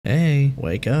Hey,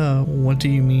 wake up. What do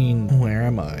you mean, where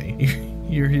am I?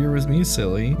 You're here with me,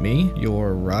 silly. Me?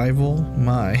 Your rival?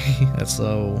 My, that's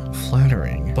so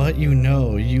flattering. But you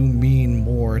know, you mean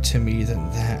more to me than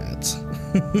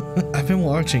that. I've been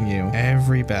watching you.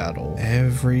 Every battle,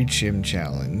 every gym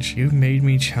challenge. You made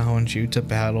me challenge you to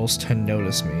battles to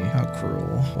notice me. How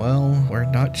cruel. Well, we're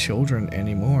not children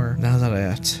anymore. Now that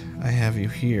I have you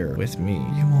here with me,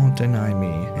 you won't deny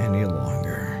me any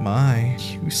longer. My,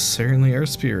 you certainly are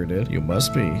spirited. You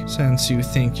must be, since you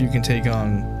think you can take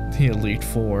on the Elite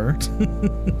Four.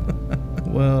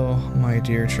 Well, my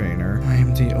dear trainer, I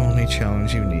am the only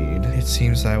challenge you need. It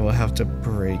seems I will have to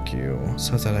break you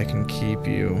so that I can keep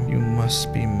you. You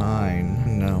must be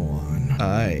mine. No one.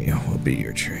 I will be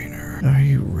your trainer. Are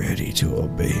you ready to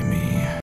obey me?